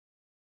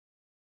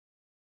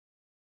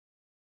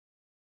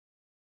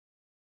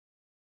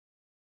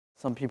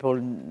Some people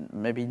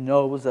maybe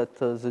know that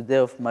the day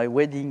of my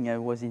wedding, I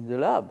was in the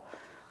lab.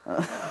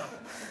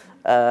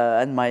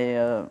 And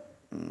my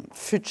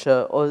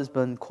future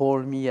husband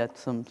called me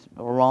at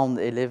around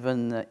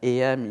 11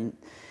 a.m.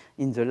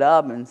 in the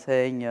lab and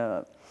saying,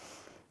 are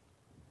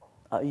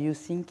you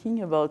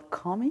thinking about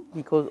coming?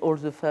 Because all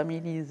the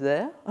family is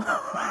there.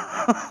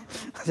 I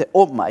said,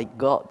 oh my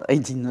God, I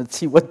did not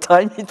see what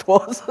time it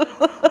was.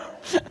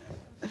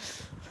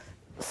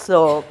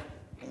 So,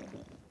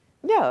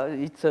 yeah,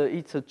 it's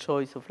a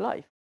choice of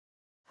life.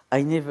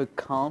 I never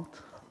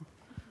count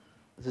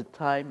the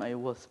time I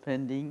was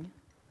spending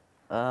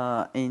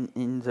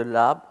in the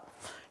lab.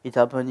 It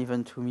happened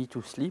even to me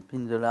to sleep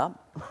in the lab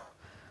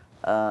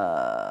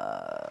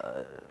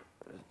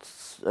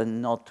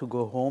and not to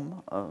go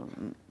home.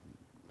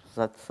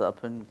 That's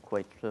happened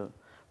quite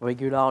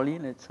regularly,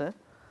 let's say.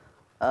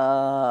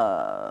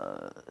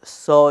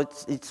 So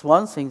it's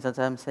one thing that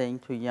I'm saying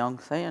to young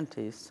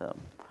scientists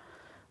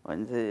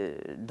when they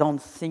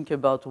don't think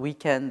about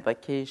weekend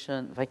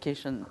vacation.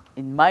 Vacation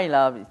in my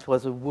lab, it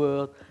was a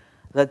word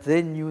that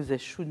they knew they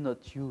should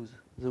not use,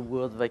 the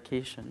word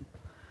vacation.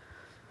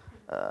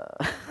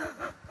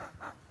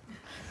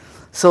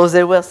 So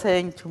they were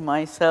saying to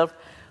myself,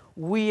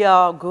 we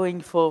are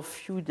going for a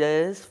few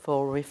days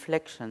for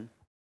reflection.